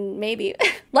 but I mean, maybe.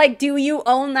 Like, do you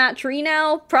own that tree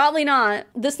now? Probably not.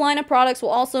 This line of products will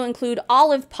also include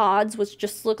olive pods, which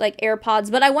just look like AirPods,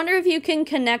 but I wonder if you can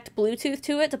connect Bluetooth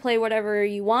to it to play whatever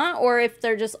you want, or if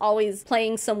they're just always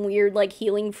playing some weird, like,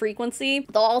 healing frequency.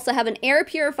 They'll also have an air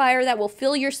purifier that will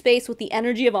fill your space with the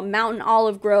energy of a mountain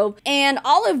olive grove, and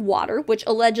olive water, which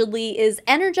allegedly is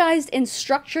energized and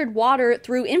structured water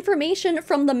through information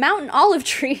from the mountain olive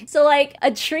tree. So, like,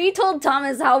 a tree told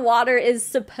Thomas how water is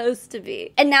supposed to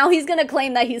be, and now he's gonna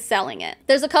claim that he's selling it.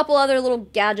 There's a couple other little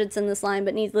gadgets in this line,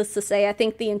 but needless to say, I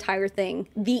think the entire thing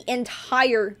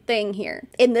here,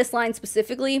 in this line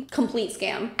specifically, complete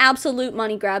scam. Absolute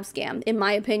money grab scam, in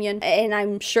my opinion, and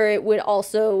I'm sure it would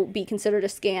also be considered a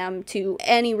scam to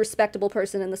any respectable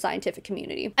person in the scientific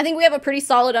community. I think we have a pretty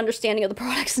solid understanding of the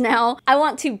products now. I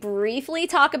want to briefly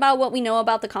talk about what we know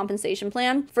about the compensation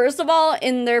plan. First of all,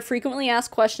 in their frequently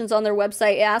asked questions on their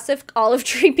website, it asks if Olive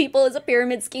Tree People is a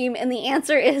pyramid scheme, and the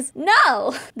answer is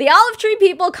no. The Olive Tree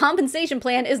People compensation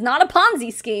plan is not a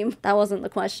Ponzi scheme. That wasn't the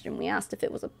question. We asked if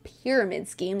it was a pyramid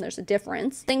scheme. There's a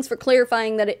difference. Thanks for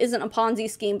clarifying that it isn't a Ponzi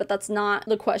scheme, but that's not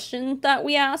the question that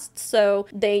we asked, so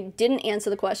they didn't answer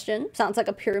the question. Sounds like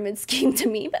a pyramid scheme to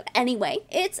me, but anyway.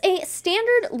 It's a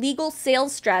standard legal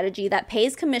sales strategy that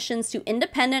pays commissions to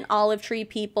independent olive tree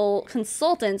people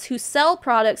consultants who sell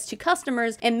products to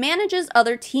customers and manages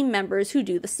other team members who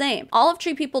do the same. Olive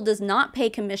Tree People does not pay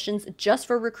commissions just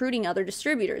for recruiting other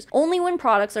distributors, only when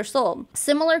products are sold.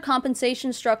 Similar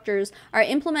compensation structures are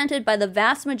implemented by the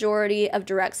vast majority of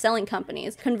direct selling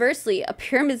companies. Conversely, a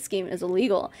pyramid scheme is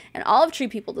illegal, and Olive Tree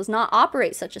People does not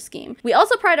operate such a scheme. We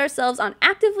also pride ourselves on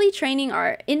actively training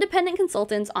our independent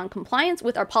consultants on compliance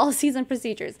with our policies and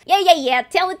procedures. Yeah,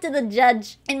 tell it to the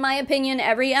judge. In my opinion,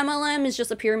 every MLM is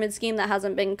just a pyramid scheme that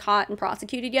hasn't been caught and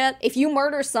prosecuted yet. If you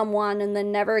murder someone and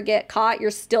then never get caught,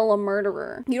 you're still a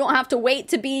murderer. You don't have to wait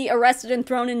to be arrested and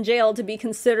thrown in jail to be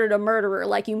considered a murderer.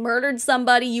 Like, you murdered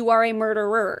somebody, you are a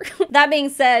murderer. That being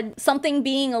said, something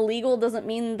being illegal doesn't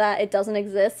mean that it doesn't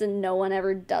exist and no one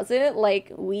ever does it.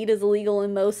 Like, weed is illegal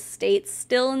in most states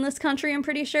still in this country, I'm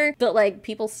pretty sure, but like,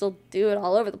 people still do it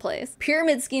all over the place.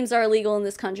 Pyramid schemes are illegal in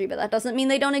this country, but that doesn't mean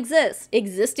they don't exist.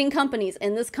 Existing companies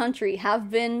in this country have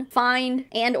been fined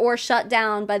and or shut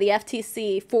down by the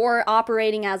FTC for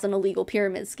operating as an illegal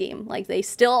pyramid scheme. Like, they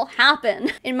still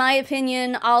happen. In my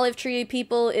opinion, Olive Tree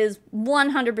People is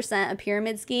 100% a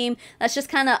pyramid scheme that's just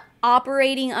kind of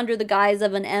operating under the guise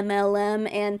of an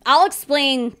MLM, and I'll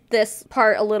explain this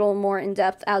part a little more in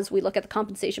depth as we look at the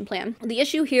compensation plan. The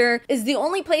issue here is the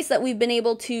only place that we've been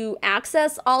able to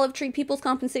access Olive Tree People's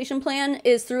compensation plan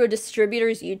is through a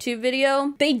distributor's YouTube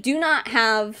video. They do not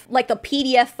have like a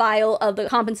PDF file of the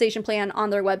compensation plan on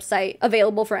their website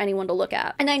available for anyone to look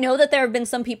at. And I know that there have been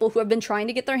some people who have been trying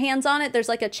to get their hands on it. There's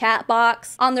like a chat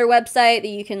box on their website that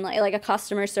you can like a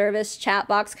customer service chat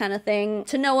box kind of thing,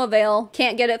 to no avail.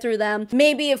 Can't get it through them.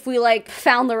 Maybe if we like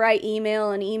found the right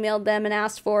email and emailed them and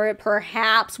asked for it,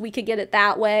 perhaps we could get it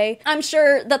that way. I'm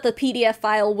sure that the PDF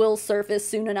file will surface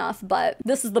soon enough, but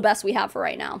this is the best we have for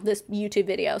right now, this YouTube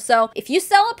video. So if you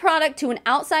sell a product to an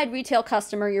outside retail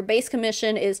customer, your base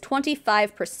commission is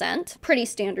 25%, pretty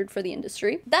standard for the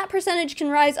industry. That percentage can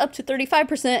rise up to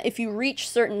 35% if you reach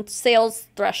certain sales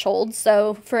thresholds.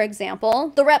 So for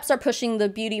example, the reps are pushing the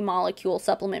beauty molecule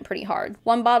supplement pretty hard.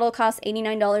 One bottle costs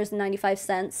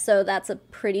 $89.95, so that's a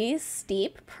pretty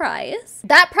steep price.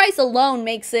 That price alone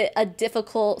makes it a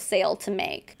difficult sale to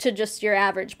make to just your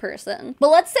average person. But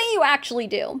let's say you actually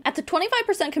do. At the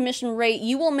 25% commission rate,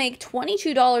 you will make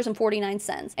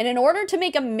 $22.49. And in order to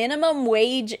make a minimum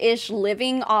wage-ish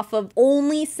living off of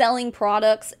only selling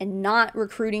products and not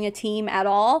recruiting a team at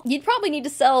all, you'd probably need to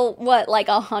sell, what, like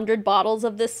 100 bottles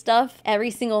of this stuff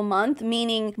every single month,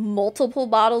 meaning multiple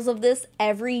bottles of this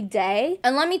every day.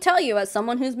 And let me tell you, as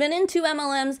someone who's been into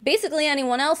MLMs, basically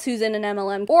anyone else who's in an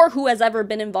MLM or who has ever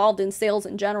been involved in sales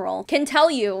in general can tell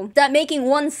you that making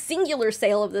one singular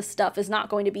sale of this stuff is not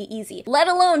going to be easy, let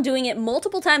alone doing it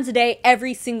multiple times a day,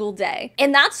 every single day.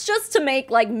 And that's just to make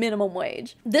like minimum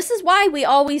wage. This is why we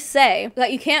always say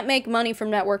that you can't make money from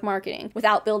network marketing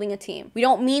without building a team. We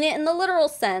don't mean it in the literal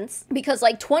sense, because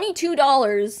like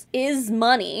 $22 is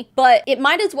money, but it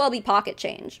might as well be pocket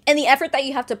change. And the effort that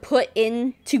you have to put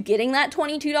into getting that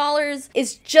 $22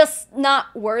 is just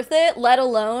not worth it, let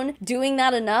alone doing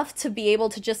that enough to be able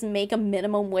to just make a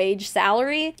minimum wage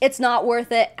salary. It's not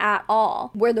worth it at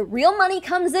all. Where the real money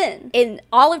comes in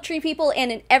Olive Tree People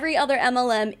and in every other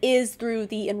MLM, is through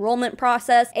the enrollment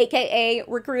process, aka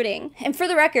recruiting. And for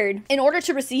the record, in order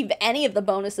to receive any of the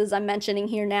bonuses I'm mentioning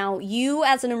here now, you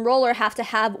as an enroller have to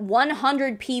have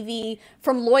 100 PV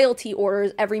from loyalty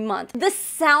orders every month. This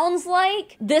sounds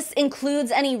like this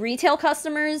includes any retail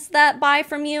customers that buy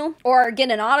from you or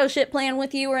get an auto ship plan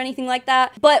with you or anything like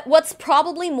that. But what's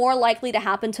probably more likely to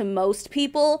happen to most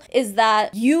people is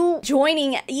that you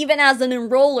joining, even as an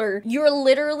enroller, you're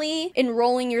literally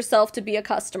enrolling yourself to be a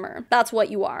customer. That's what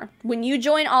you are. When you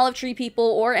join Olive Tree People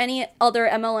or any other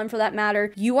MLM for that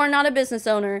matter, you are not a business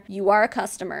owner, you are a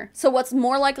customer. So what's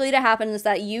more likely to happen is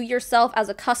that you yourself as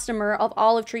a customer of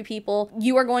Olive Tree People,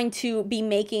 you are going to be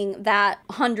making that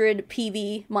 100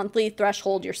 PV monthly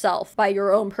threshold yourself by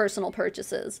your own personal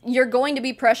purchases. You're going to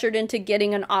be pressured into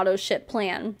getting an auto ship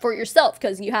plan for yourself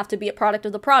because you have to be a product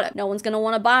of the product. No one's going to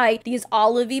want to buy these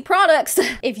Olive-y products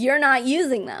if you're not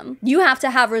using them. You have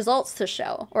to have results to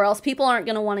show, or else people aren't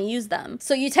going to want to use them.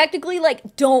 So you technically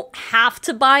like don't have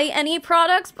to buy any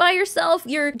products by yourself.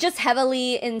 You're just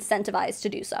heavily incentivized to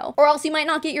do so, or else you might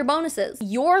not get your bonuses.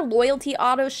 Your loyalty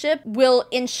auto ship will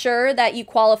ensure that you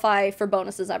qualify for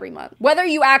bonuses every month, whether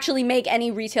you actually make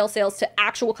any retail sales to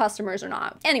actual customers or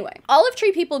not. Anyway, Olive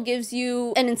Tree People gives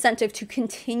you an incentive to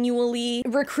continually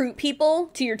recruit people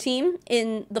to your team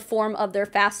in the form of their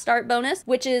fast start bonus,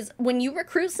 which is when you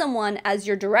recruit someone as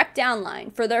your direct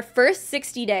downline for their first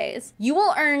 60 days, you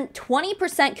will earn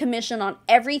 20% commission on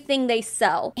everything they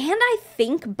sell. And I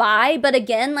think buy, but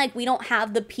again, like we don't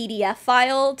have the PDF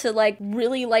file to like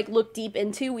really like look deep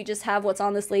into. We just have what's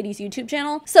on this lady's YouTube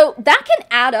channel. So that can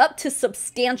add up to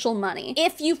substantial money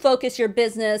if you focus your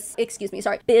business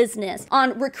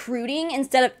on recruiting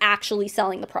instead of actually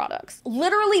selling the products.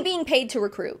 Literally being paid to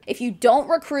recruit. If you don't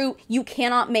recruit, you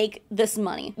cannot make this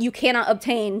money. You cannot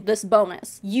obtain this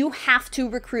bonus. You have to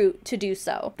recruit to do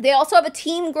so. They also have a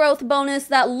team growth bonus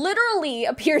that literally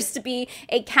appears to be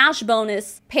a cash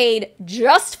bonus paid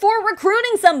just for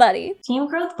recruiting somebody. Team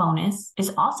growth bonus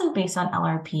is also based on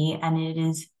LRP, and it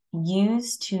is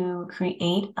used to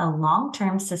create a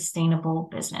long-term sustainable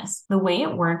business. The way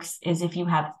it works is if you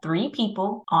have 3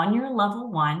 people on your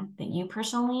level 1 that you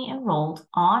personally enrolled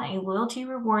on a loyalty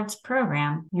rewards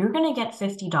program, you're going to get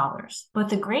 $50. But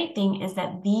the great thing is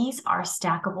that these are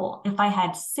stackable. If I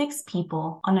had 6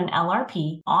 people on an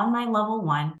LRP on my level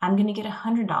 1, I'm going to get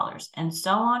 $100 and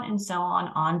so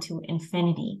on to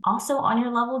infinity. Also on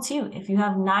your level 2, if you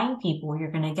have 9 people, you're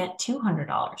going to get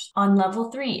 $200. On level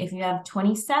 3, if you have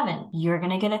 27 7, you're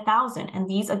going to get 1,000. And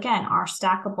these, again, are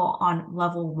stackable on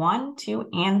level 1, 2,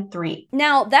 and 3.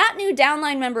 Now, that new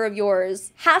downline member of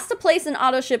yours has to place an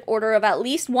auto ship order of at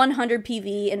least 100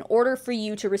 PV in order for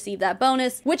you to receive that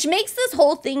bonus, which makes this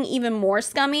whole thing even more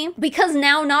scummy, because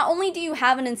now not only do you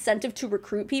have an incentive to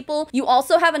recruit people, you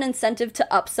also have an incentive to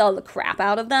upsell the crap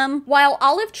out of them. While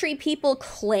Olive Tree People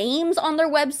claims on their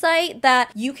website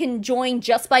that you can join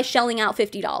just by shelling out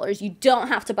 $50, you don't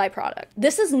have to buy product.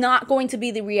 This is not going to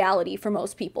be the reality for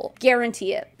most people.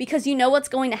 Guarantee it. Because you know what's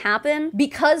going to happen?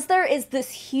 Because there is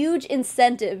this huge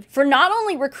incentive for not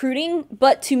only recruiting,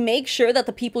 but to make sure that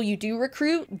the people you do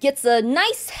recruit gets a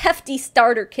nice hefty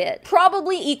starter kit,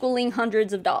 probably equaling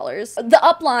hundreds of dollars. The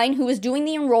upline who is doing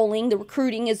the enrolling, the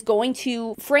recruiting, is going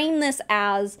to frame this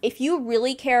as, if you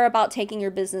really care about taking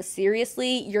your business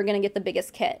seriously, you're gonna get the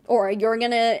biggest kit, or you're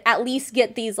gonna at least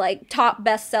get these like top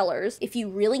best sellers. If you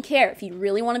really care, if you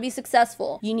really want to be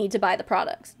successful, you need to buy the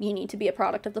products. You need to be a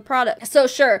product of the product. So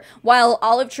sure, while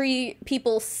Olive Tree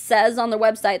People says on their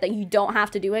website that you don't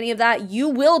have to do any of that, you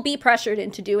will be pressured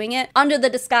into doing it under the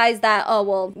disguise that, oh,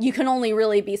 well, you can only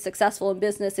really be successful in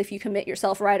business if you commit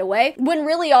yourself right away. When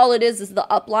really all it is the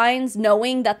uplines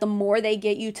knowing that the more they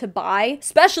get you to buy,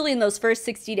 especially in those first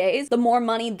 60 days, the more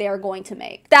money they're going to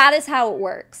make. That is how it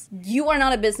works. You are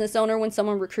not a business owner when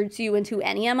someone recruits you into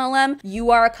any MLM.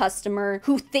 You are a customer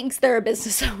who thinks they're a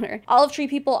business owner. Olive Tree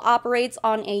People operates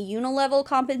on a unilevel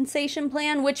compensation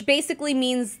plan, which basically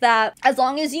means that as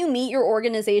long as you meet your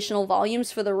organizational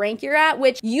volumes for the rank you're at,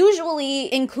 which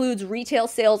usually includes retail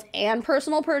sales and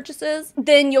personal purchases,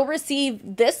 then you'll receive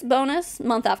this bonus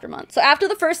month after month. So after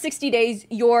the first 60 days,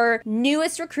 your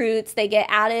newest recruits, they get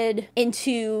added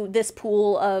into this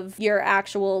pool of your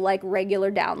actual like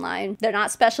regular downline. They're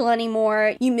not special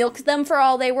anymore. You milked them for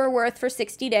all they were worth for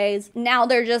 60 days. Now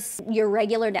they're just your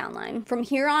regular downline. From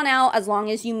here on out, as long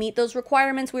as you meet those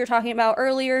requirements we were talking about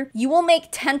earlier, you will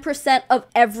make 10% of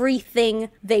everything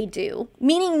they do.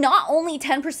 Meaning not only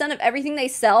 10% of everything they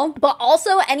sell, but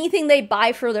also anything they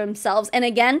buy for themselves. And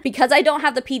again, because I don't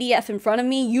have the PDF in front of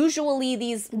me, usually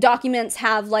these documents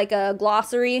have like a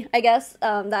glossary, I guess,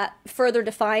 that further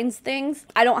defines things.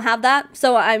 I don't have that,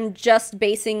 so I'm just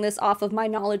basing this off of my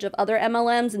knowledge of other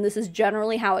MLMs, and this is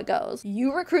generally how it goes.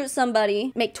 You recruit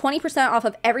somebody, make 20% off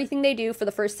of everything they do for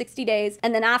the first 60 days,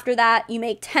 and then after that, you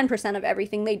make 10% of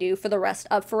everything they do for the rest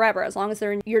of forever, as long as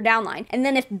they're in your downline. And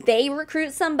then if they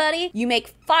recruit somebody, you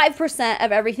make 5%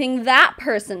 of everything that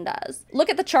person does. Look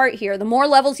at the chart here. The more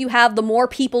levels you have, the more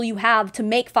people you have to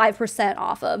make 5%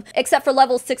 off of, except for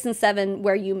levels 6 and 7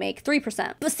 where you make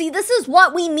 3%. But see, this is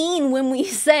what we mean when we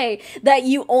say that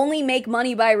you only make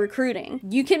money by recruiting.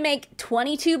 You can make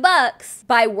 22 bucks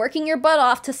by working your butt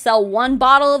off to sell one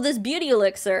bottle of this beauty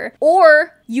elixir,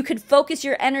 or you could focus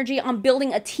your energy on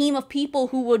building a team of people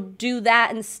who would do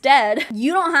that instead.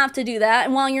 You don't have to do that.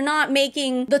 And while you're not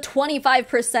making the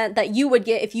 25% that you would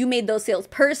get if you made those sales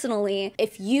personally,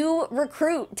 if you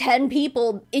recruit 10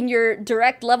 people in your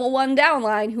direct level 1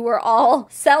 downline who are all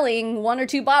selling 1 or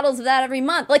 2 bottles of that every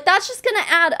month, like that's just gonna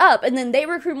add up. And then they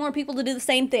recruit more people to do the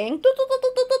same thing.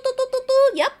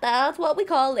 Yep, that's what we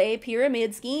call a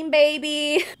pyramid scheme,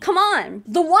 baby. Come on.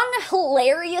 The one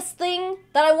hilarious thing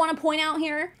that I want to point out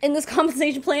here in this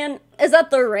compensation plan is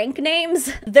that the rank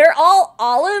names, they're all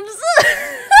olives.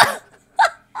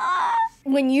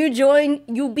 When you join,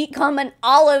 you become an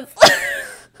olive.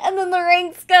 And then the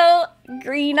ranks go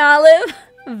green olive,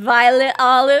 violet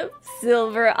olive,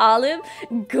 silver olive,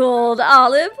 gold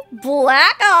olive,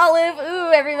 black olive.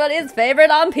 Ooh, everybody's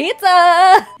favorite on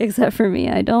pizza. Except for me,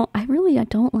 I don't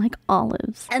like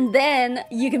olives. And then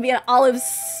you can be an olive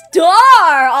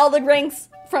star. All the ranks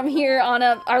from here on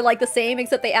up are like the same,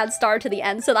 except they add star to the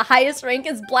end. So the highest rank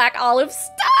is black olive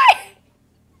star.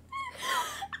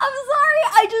 I'm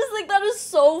sorry, I just think that is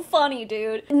so funny,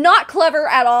 dude. Not clever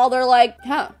at all. They're like,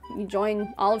 huh, you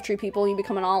join Olive Tree People, you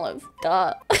become an olive.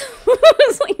 Duh.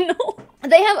 It's like, no.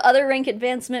 They have other rank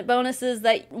advancement bonuses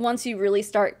that once you really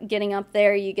start getting up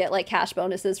there, you get like cash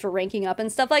bonuses for ranking up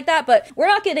and stuff like that, but we're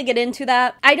not going to get into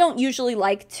that. I don't usually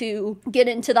like to get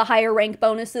into the higher rank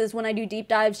bonuses when I do deep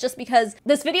dives, just because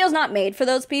this video is not made for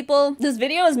those people. This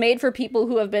video is made for people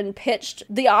who have been pitched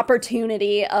the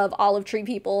opportunity of Olive Tree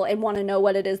People and want to know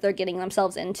what it is they're getting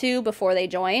themselves into before they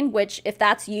join, which if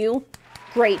that's you,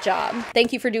 great job.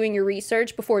 Thank you for doing your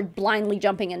research before blindly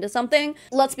jumping into something.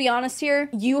 Let's be honest here.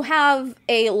 You have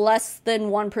a less than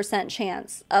 1%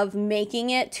 chance of making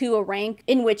it to a rank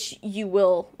in which you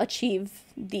will achieve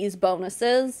these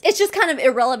bonuses. It's just kind of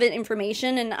irrelevant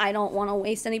information, and I don't want to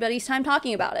waste anybody's time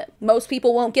talking about it. Most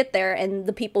people won't get there, and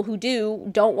the people who do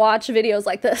don't watch videos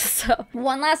like this. So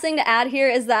one last thing to add here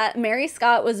is that Mary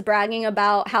Scott was bragging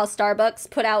about how Starbucks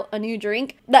put out a new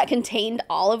drink that contained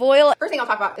olive oil. First thing I'll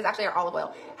talk about is actually our olive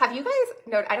oil. Have you guys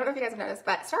noticed, I don't know if you guys have noticed,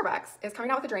 but Starbucks is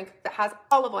coming out with a drink that has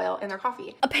olive oil in their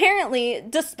coffee. Apparently,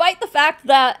 despite the fact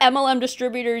that MLM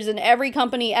distributors in every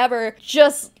company ever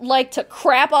just like to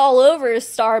crap all over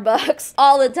Starbucks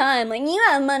all the time, like, you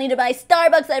have money to buy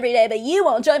Starbucks every day, but you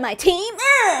won't join my team?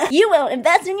 You won't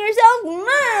invest in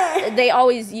yourself? They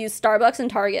always use Starbucks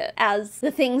and Target as the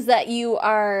things that you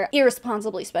are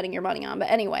irresponsibly spending your money on.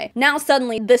 But anyway, now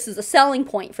suddenly this is a selling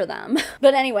point for them.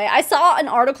 But anyway, I saw an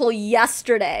article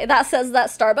yesterday that says that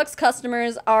Starbucks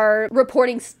customers are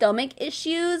reporting stomach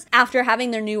issues after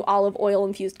having their new olive oil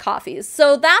infused coffees.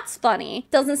 So that's funny.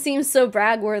 Doesn't seem so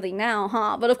brag-worthy now,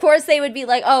 huh? But of course they would be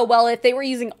like, oh, well, if they were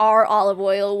using our olive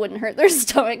oil, it wouldn't hurt their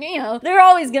stomach. You know, they're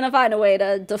always gonna find a way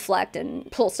to deflect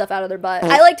and pull stuff out of their butt.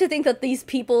 I like to think that these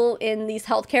people in these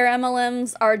healthcare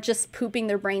MLMs are just pooping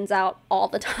their brains out all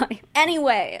the time.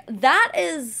 Anyway, that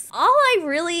is all I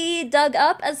really dug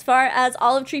up as far as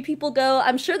olive tree people go.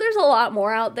 I'm sure there's a lot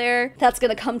more out there that's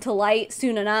gonna come to light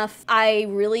soon enough. I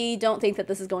really don't think that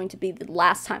this is going to be the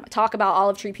last time I talk about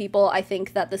olive tree people. I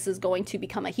think that this is going to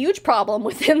become a huge problem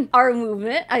within our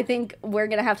movement. I think we're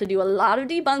gonna have to do a lot of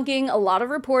debunking, a lot of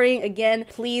reporting. Again,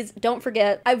 please don't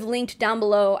forget, I've linked down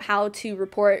below how to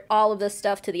report all of this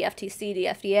stuff to the FTC, the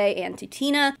FDA, and to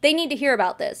Tina. They need to hear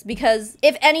about this because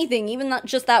if anything, even not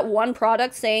just that one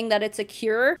product saying that it's a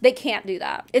cure, they can't do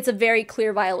that. It's a very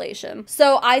clear violation.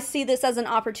 So I see this as an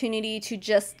opportunity to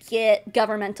just get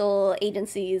governmental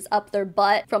agencies up their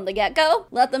butt from the get-go.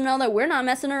 Let them know that we're not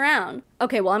messing around.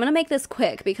 Okay, well, I'm gonna make this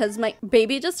quick because my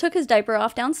baby just took his diaper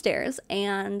off downstairs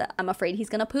and I'm afraid he's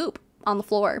gonna poop on the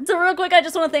floor. So real quick, I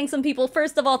just want to thank some people.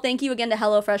 First of all, thank you again to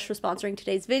HelloFresh for sponsoring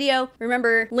today's video.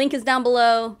 Remember, link is down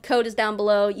below, code is down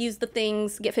below, use the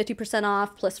things, get 50%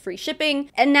 off plus free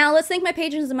shipping. And now let's thank my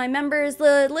patrons and my members.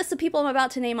 The list of people I'm about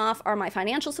to name off are my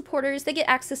financial supporters. They get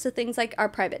access to things like our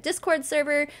private Discord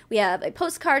server. We have a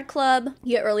postcard club.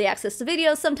 You get early access to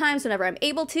videos sometimes whenever I'm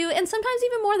able to, and sometimes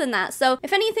even more than that. So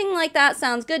if anything like that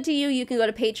sounds good to you, you can go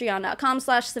to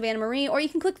patreon.com/SavannahMarie, or you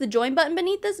can click the join button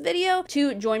beneath this video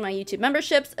to join my YouTube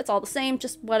memberships. It's all the same,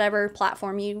 just whatever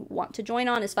platform you want to join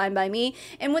on is fine by me.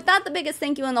 And with that, the biggest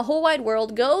thank you in the whole wide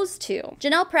world goes to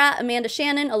Janelle Pratt, Amanda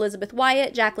Shannon, Elizabeth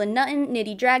Wyatt, Jacqueline Nutton,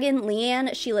 Nitty Dragon,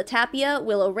 Leanne, Sheila Tapia,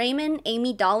 Willow Raymond,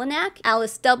 Amy Dolinak,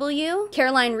 Alice W.,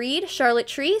 Caroline Reed, Charlotte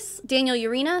Treese, Daniel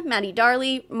Urena, Maddie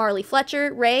Darley, Marley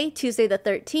Fletcher, Ray, Tuesday the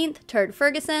 13th, Turd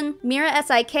Ferguson, Mira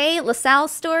S.I.K., LaSalle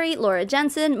Story, Laura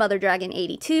Jensen, Mother Dragon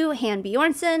 82, Han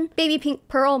Bjornson, Baby Pink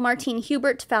Pearl, Martine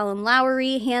Hubert, Fallon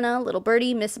Lowry, Hannah, Little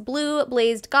Birdie, Miss Blue,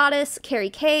 Blazed Goddess, Carrie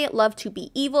K, Love to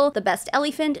Be Evil, The Best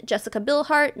Elephant, Jessica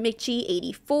Billhart, Mitchie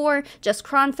 84, Jess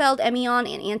Kronfeld,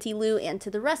 Emion, and Auntie Lou, and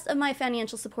to the rest of my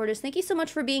financial supporters, thank you so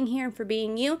much for being here and for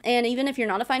being you. And even if you're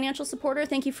not a financial supporter,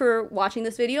 thank you for watching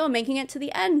this video and making it to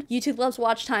the end. YouTube loves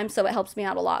watch time, so it helps me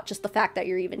out a lot, just the fact that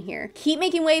you're even here. Keep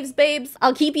making waves, babes.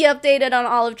 I'll keep you updated on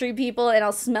olive tree people, and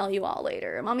I'll smell you all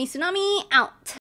later. Mommy Tsunami, out.